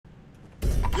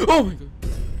Oh my god.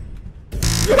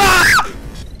 Ah!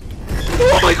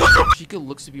 Oh my god. Chica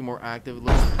looks to be more active. It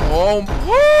looks. Oh.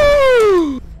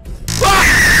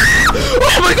 Ah!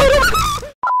 Oh my god. Oh my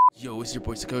god. Yo, it's your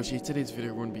boy SirKoshi. Today's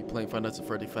video we're gonna be playing Five Nights at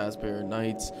Freddy's Fazbear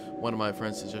Nights. One of my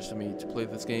friends suggested me to play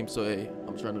this game, so hey,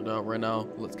 I'm trying it out right now.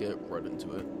 Let's get right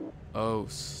into it. Oh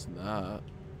snap.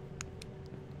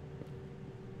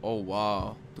 Oh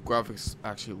wow. The graphics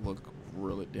actually look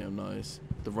really damn nice.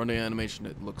 The running animation,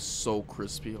 it looks so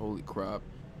crispy. Holy crap.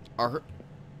 I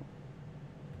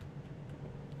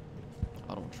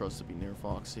don't trust to be near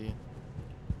Foxy.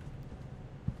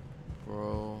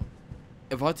 Bro.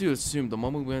 If I had to assume, the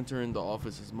moment we enter in the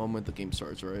office is the moment the game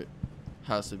starts, right?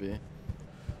 Has to be.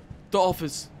 The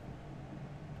office.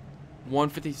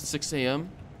 1:56 a.m.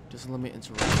 Doesn't let me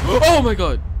enter. Oh my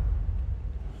god.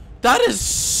 That is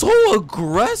so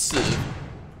aggressive.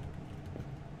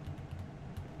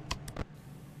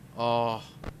 Oh.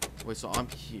 Wait, so I'm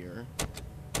here.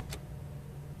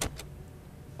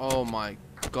 Oh my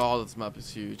god, this map is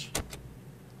huge.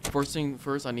 First thing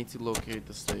first, I need to locate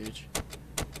the stage.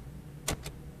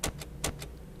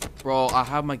 Bro, I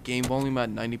have my game volume at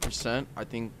 90%. I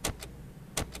think.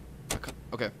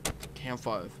 Okay, Cam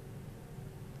 5.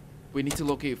 We need to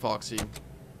locate Foxy.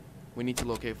 We need to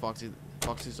locate Foxy.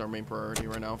 Foxy's our main priority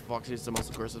right now. Foxy is the most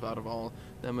aggressive out of all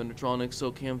them animatronics.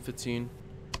 So Cam 15.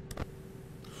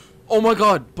 Oh my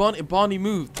god, Bonnie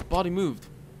moved. Bonnie moved.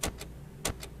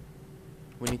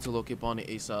 We need to locate Bonnie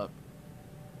ASAP.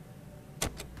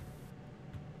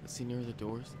 Is he near the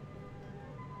doors?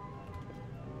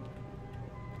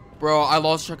 Bro, I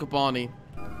lost track of Bonnie.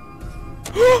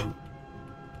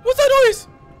 What's that noise?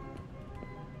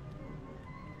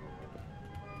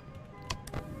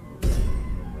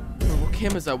 Bro, what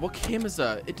cam is that? What cam is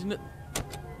that? It didn't.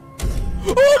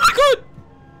 Oh my god!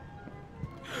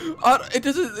 It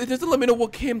doesn't let me know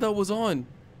what cam that was on.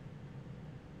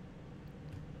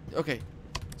 Okay,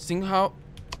 seeing how.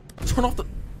 Turn off the.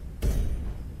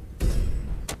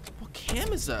 What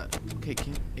cam is that? Okay,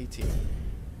 cam 18.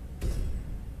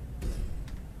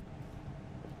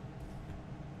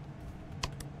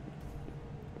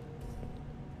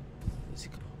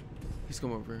 He's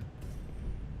coming over.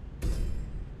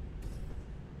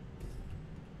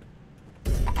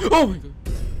 Oh my god!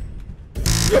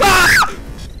 Ah!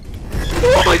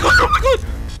 Oh my god! Oh my god!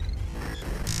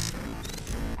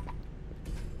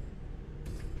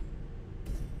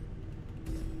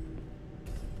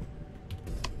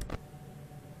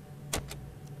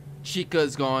 Chica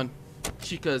is gone.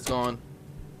 Chica is gone.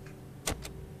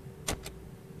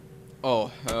 Oh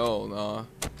hell nah.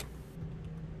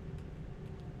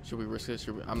 Should we risk it?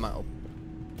 Should we? I'm not.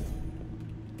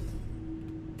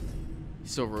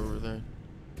 He's still over there.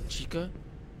 Chica?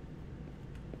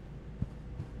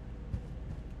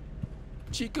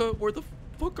 Chica, where the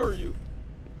fuck are you?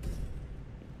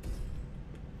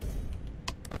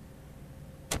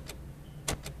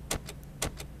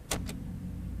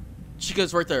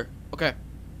 Chica's right there. Okay.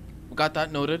 We got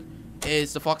that noted.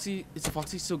 Is the Foxy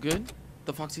still good?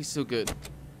 The Foxy's still good.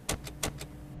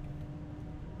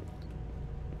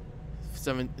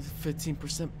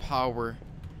 15% power.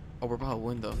 Oh, we're about to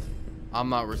win though. I'm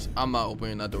not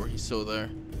opening that door. He's still there.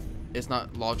 It's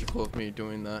not logical of me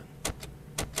doing that.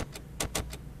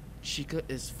 Chica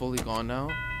is fully gone now.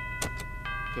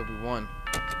 Okay, we won.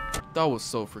 That was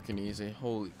so freaking easy.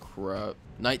 Holy crap.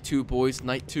 Night 2, boys.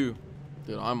 Night 2.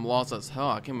 Dude, I'm lost as hell.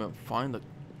 I can't even find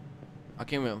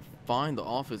the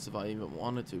office if I even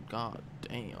wanted to. God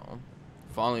damn.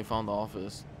 Finally found the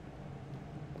office.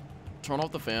 Turn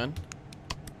off the fan.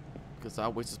 Because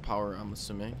that wastes power, I'm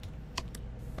assuming.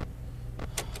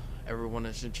 Everyone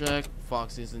is in check.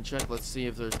 Foxy's in check. Let's see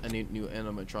if there's any new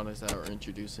animatronics that are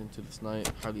introduced into this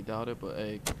night. Highly doubt it, but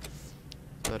hey,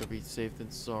 better be safe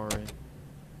than sorry.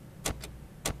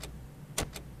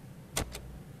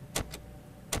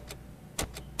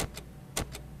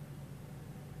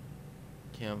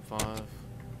 Cam 5.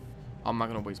 I'm not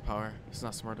gonna waste power. It's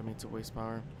not smart of me to waste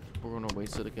power. We're gonna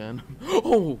waste it again.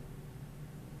 Oh!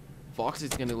 Foxy's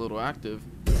getting a little active.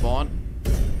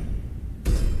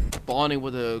 Bonnie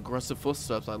with the aggressive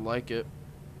footsteps. I like it.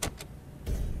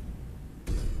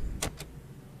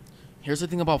 Here's the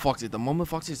thing about Foxy. The moment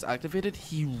Foxy is activated,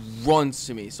 he runs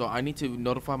to me. So I need to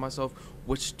notify myself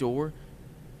which door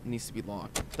needs to be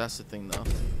locked. That's the thing, though.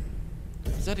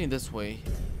 He's heading this way.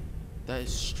 That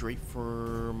is straight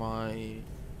for my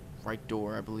right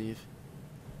door, I believe.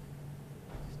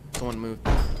 Someone moved.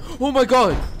 Oh my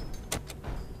god!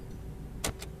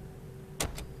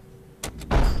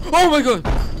 Oh my god!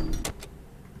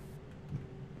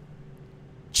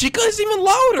 Chica is even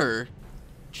louder!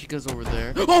 Chica's over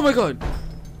there. Oh my god!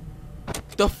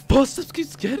 The footsteps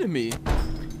keeps getting me.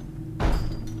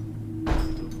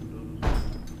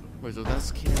 Wait, so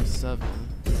that's cam 7.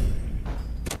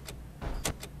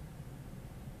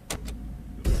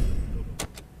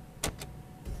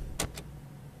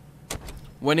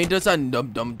 When he does that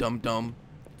dum,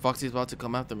 Foxy's about to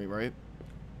come after me, right?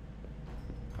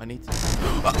 I need to.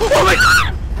 Oh my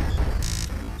god!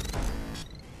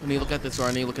 I need to look at this door.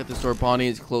 I need to look at this door. Bonnie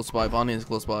is close by. Bonnie is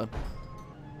close by.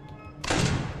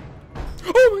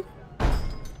 Oh my.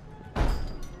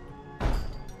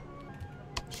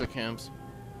 Shook hands.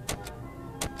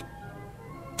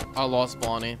 I lost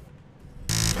Bonnie.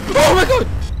 Oh my god!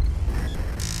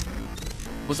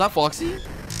 Was that Foxy?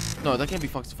 No, that can't be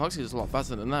Foxy. Foxy is a lot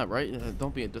faster than that, right?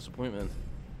 Don't be a disappointment.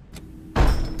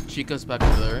 Chica's back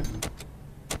over there.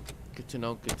 Good to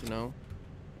know. Good to know.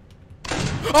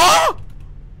 Ah!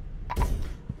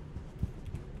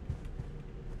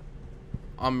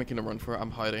 I'm making a run for it.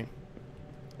 I'm hiding.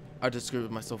 I just screwed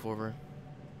myself over.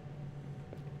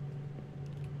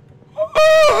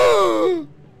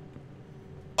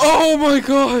 Oh my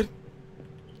god!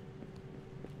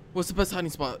 What's the best hiding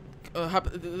spot?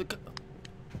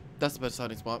 That's the best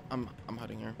hiding spot. I'm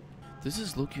hiding here. This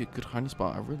is low-key a good hiding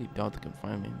spot. I really doubt they can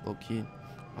find me. Low-key.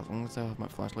 As long as I have my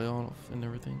flashlight off and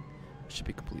everything, it should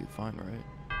be completely fine, right?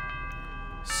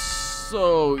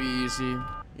 So easy.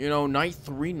 You know, night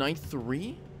 3, night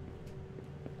 3?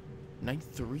 Night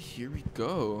 3, here we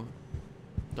go.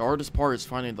 The hardest part is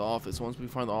finding the office. Once we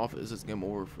find the office, it's game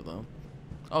over for them.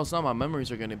 Oh, it's not. My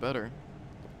memories are getting better.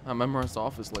 I memorized the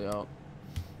office layout.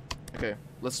 Okay,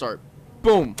 let's start.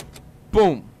 Boom!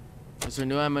 Boom! Is there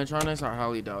new animatronics? I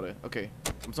highly doubt it. Okay,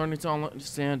 I'm starting to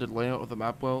understand the layout of the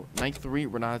map well. Night 3,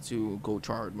 we're not to go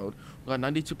hard mode. We got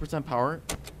 92% power.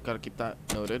 Gotta keep that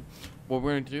noted. What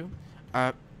we're gonna do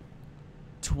at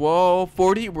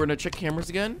 12:40, we're gonna check cameras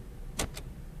again.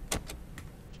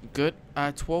 Good.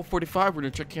 At 12:45, we're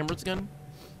gonna check cameras again.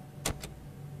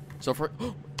 So for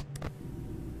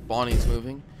Bonnie's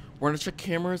moving. We're gonna check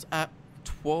cameras at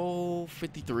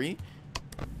 12:53.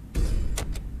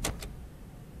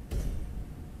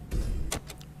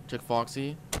 Check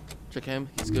Foxy. Check him.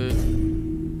 He's good.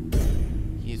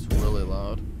 He's really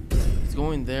loud. He's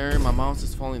going there. My mouse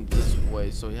is falling this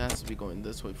way, so he has to be going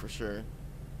this way for sure.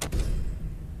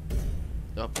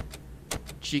 Yup.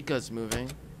 Chica's moving.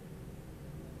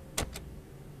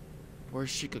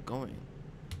 Where's Chica going?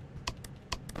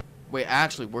 Wait,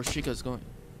 actually, where's Chica's going?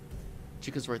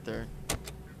 Chica's right there.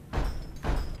 Oh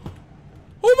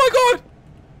my god!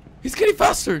 He's getting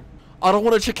faster! I don't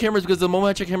want to check cameras because the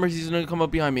moment I check cameras, he's gonna come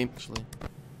up behind me. Actually,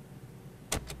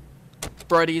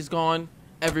 Freddy's gone.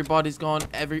 Everybody's gone.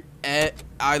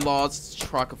 I lost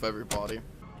track of everybody.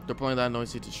 They're playing that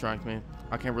noise to distract me.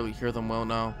 I can't really hear them well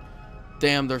now.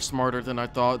 Damn, they're smarter than I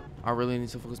thought. I really need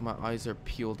to focus. My eyes are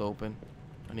peeled open.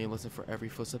 I need to listen for every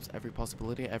footsteps, every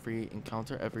possibility, every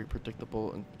encounter, every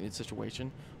predictable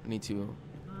situation. I need to.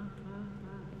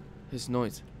 His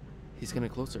noise. He's getting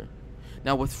closer.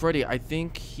 Now with Freddy, I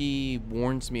think he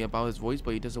warns me about his voice,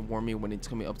 but he doesn't warn me when it's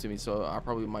coming up to me. So I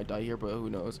probably might die here, but who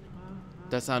knows?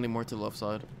 That's sounding more to the left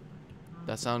side.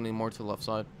 That's sounding more to the left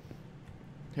side.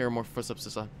 Here are more footsteps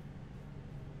this side.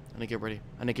 I need to get ready.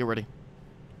 I need to get ready.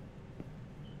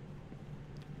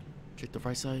 Check the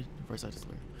right side. The right side is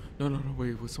clear. No,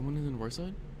 wait. Was someone in the right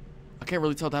side? I can't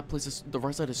really tell. That place is. The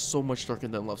right side is so much darker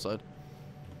than the left side.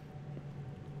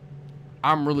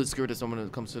 I'm really scared of someone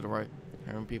that comes to the right.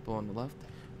 Hearing people on the left.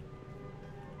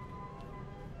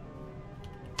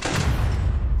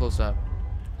 Close that.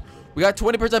 We got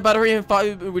 20% battery and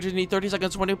 5. We just need 30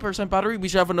 seconds. 20% battery. We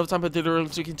should have enough time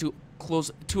to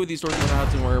close 2 of these doors without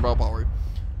having to worry about power.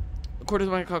 According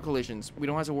to my calculations, we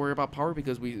don't have to worry about power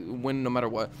because we win no matter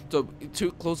what. So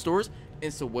 2 closed doors,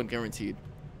 insta win guaranteed.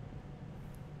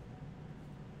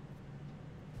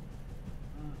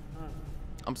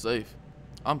 I'm safe.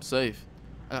 I'm safe.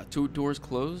 I got 2 doors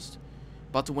closed.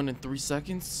 About to win in 3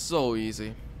 seconds. So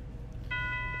easy.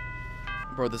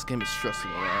 Bro, this game is stressing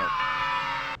me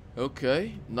out.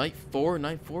 Okay. Night 4.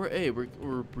 Hey,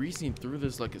 we're breezing through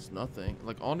this like it's nothing.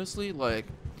 Like, honestly, like,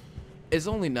 it's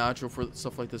only natural for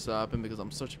stuff like this to happen because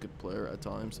I'm such a good player at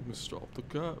times. Stop the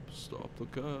cap. Stop the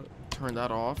cap. Turn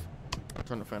that off.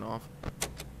 Turn the fan off.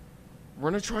 We're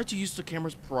gonna try to use the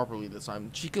cameras properly this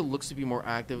time. Chica looks to be more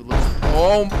active. It looks.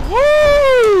 Oh.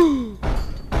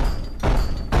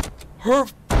 Her.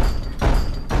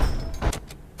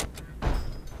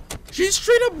 She's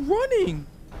straight up running.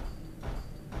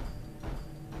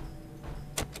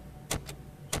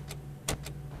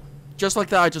 Just like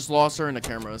that, I just lost her in the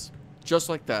cameras. Just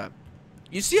like that.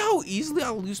 You see how easily I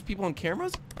lose people on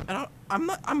cameras? And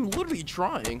I'm literally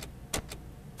trying.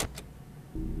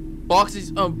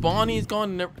 Foxy's Bonnie's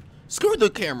gone. Screw the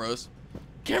cameras.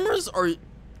 Cameras are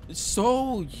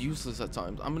so useless at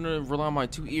times. I'm gonna rely on my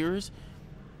 2 ears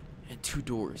and 2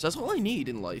 doors. That's all I need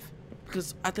in life.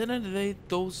 Because at the end of the day,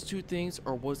 those 2 things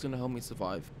are what's gonna help me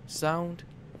survive. Sound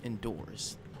and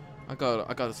doors. I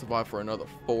gotta survive for another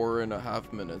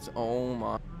 4.5 minutes. Oh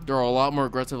my. They're a lot more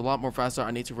aggressive, a lot more faster.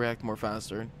 I need to react more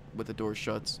faster with the door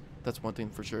shuts. That's one thing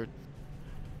for sure.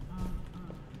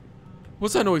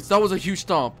 What's that noise? That was a huge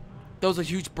stomp. That was a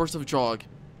huge burst of jog.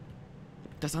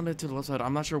 That sounded to the left side.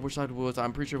 I'm not sure which side it was.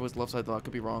 I'm pretty sure it was the left side though. I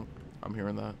could be wrong. I'm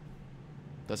hearing that.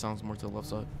 That sounds more to the left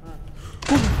side.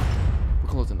 We're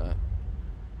closing that.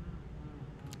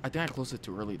 I think I closed it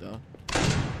too early though.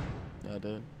 Yeah, I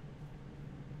did.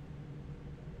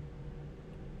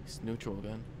 He's neutral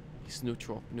again. He's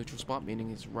neutral. Neutral spot meaning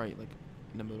he's right, like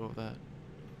in the middle of that.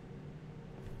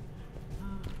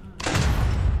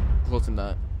 Closing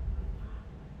that.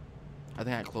 I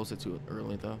think I closed it too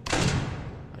early though.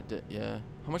 I did, yeah.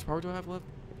 How much power do I have left?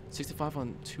 65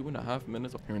 on 2.5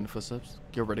 minutes. Hearing the footsteps.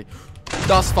 Get ready.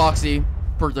 That's Foxy.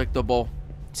 Predictable.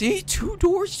 See, 2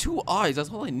 doors, 2 eyes. That's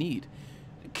all I need.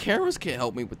 The cameras can't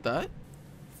help me with that.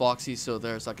 Foxy's still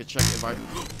there, so I can check if I.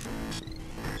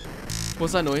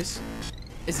 What's that noise?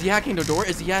 Is he hacking the door?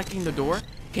 Is he hacking the door?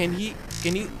 Can he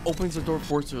open the door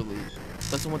forcefully?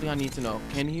 That's the one thing I need to know.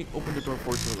 Can he open the door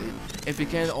forcefully? If he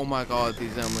can, oh my god,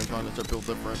 these animatronics are built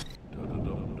different.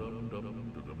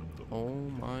 Oh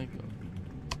my god.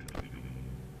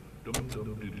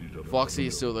 Foxy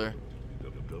is still there.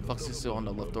 Foxy is still on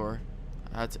the left door.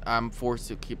 I'm forced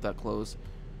to keep that closed.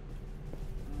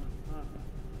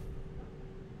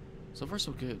 So far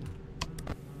so good.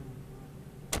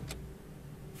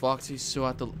 Foxy's still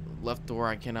at the left door.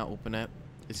 I cannot open it.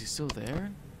 Is he still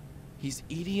there? He's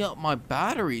eating up my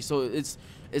battery. So is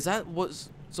that what's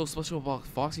so special about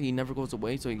Foxy? He never goes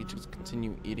away, so he can just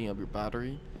continue eating up your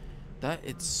battery. That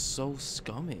it's so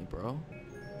scummy, bro.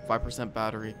 5%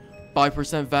 battery.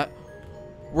 5% vat.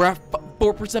 We're at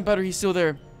 4% battery. He's still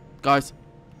there, guys.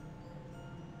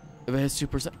 If it hits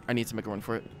 2%, I need to make a run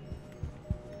for it.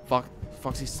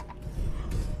 Foxy's.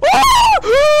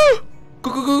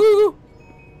 Go go go go go!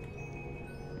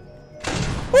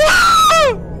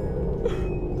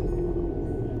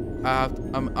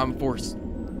 I'm forced.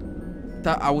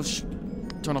 That I was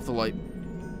turn off the light.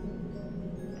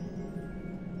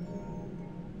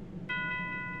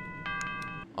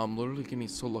 I'm literally getting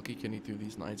so lucky getting through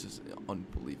these nights is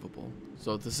unbelievable.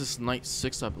 So this is night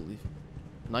 6, I believe.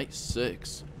 Night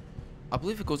 6. I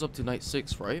believe it goes up to night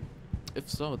 6, right? If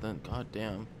so, then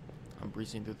goddamn, I'm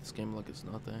breezing through this game like it's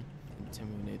nothing.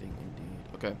 Intimidating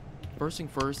indeed. Okay, first thing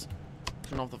first,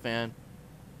 turn off the fan.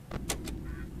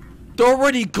 They're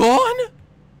already gone?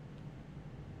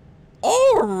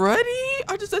 Already?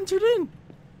 I just entered in.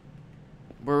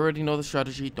 We already know the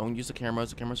strategy. Don't use the cameras.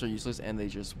 The cameras are useless and they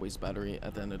just waste battery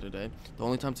at the end of the day. The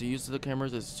only time to use the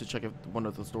cameras is to check if one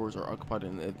of those doors are occupied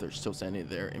and if they're still standing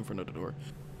there in front of the door.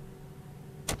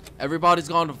 Everybody's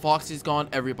gone. Foxy's gone.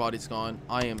 Everybody's gone.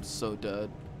 I am so dead.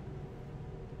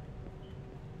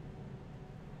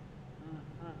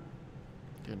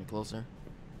 Get any closer.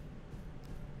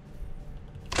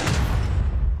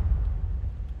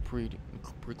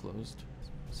 Pre-closed.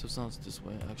 So it sounds this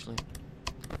way, actually.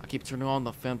 I keep turning on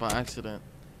the fan by accident.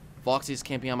 Foxy's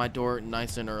camping on my door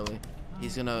nice and early.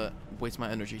 He's gonna waste my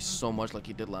energy so much like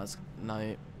he did last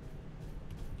night.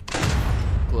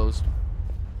 Closed.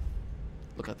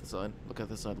 Look at the side. Look at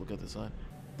this side. Look at this side.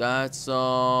 That's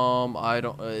I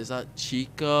don't. Is that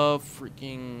Chica?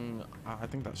 Freaking. I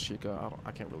think that's Chica.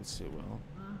 I can't really see it well.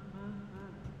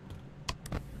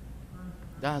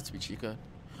 That has to be Chica.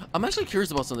 I'm actually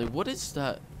curious about something. What is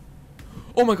that?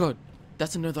 Oh my god.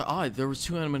 That's another eye. There was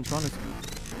 2 animatronics.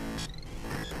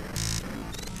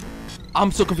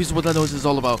 I'm so confused what that noise is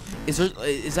all about. Is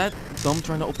that them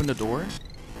trying to open the door?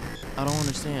 I don't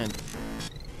understand.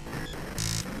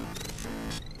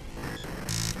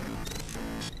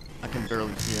 I can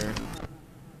barely hear.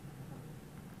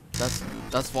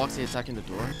 That's Foxy attacking the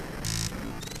door.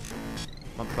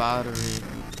 My battery.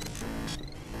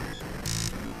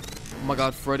 Oh my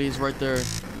god, Freddy's right there.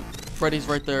 Freddy's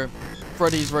right there.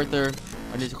 Freddy's right there.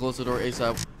 I need to close the door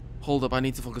ASAP. Hold up, I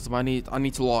need to focus. I need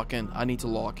to lock in. I need to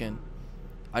lock in.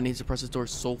 I need to press this door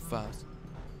so fast.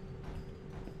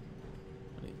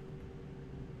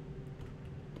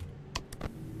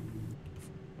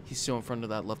 He's still in front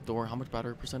of that left door. How much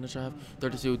battery percentage I have?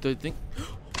 32. Do you think?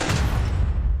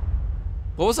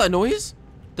 What was that noise?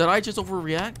 Did I just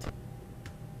overreact?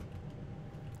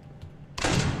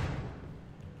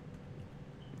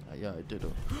 Yeah, I did.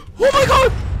 Oh my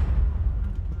god!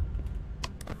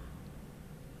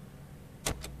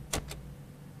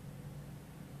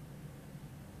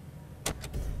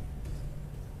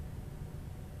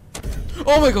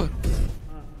 Oh my god.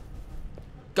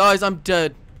 Guys, I'm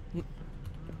dead.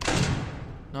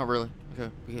 Not really.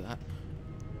 Okay. We got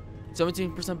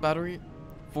 17% battery.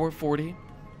 440.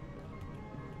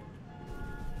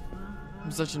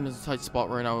 I'm such in a tight spot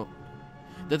right now.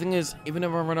 The thing is, even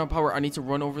if I run out of power, I need to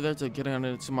run over there to get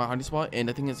into my hiding spot. And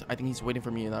the thing is, I think he's waiting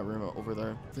for me in that room over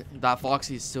there. That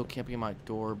Foxy is still camping my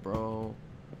door, bro.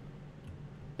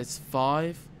 It's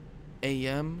 5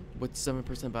 a.m. with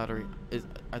 7% battery.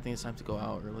 I think it's time to go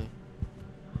out early.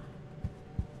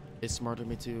 It's smarter of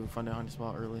me to find a hiding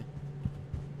spot early.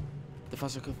 The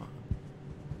faster I could find.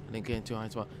 I didn't get into a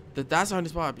hiding spot. That's a hiding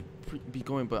spot I'd be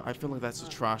going, but I feel like that's a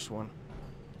trash one.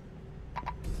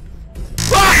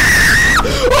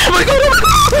 Oh my god!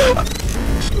 Oh my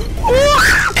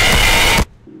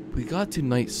god! We got to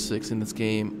night 6 in this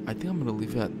game. I think I'm gonna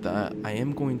leave it at that. I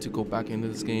am going to go back into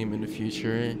this game in the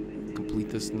future, complete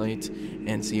this night,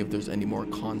 and see if there's any more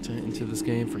content into this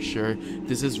game for sure.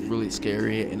 This is really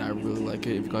scary, and I really like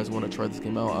it. If you guys want to try this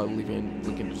game out, I'll leave a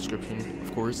link in the description,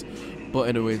 of course. But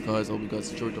anyways, guys, I hope you guys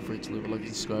enjoyed. Don't forget to leave a like and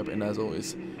subscribe, and as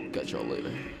always, catch y'all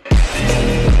later.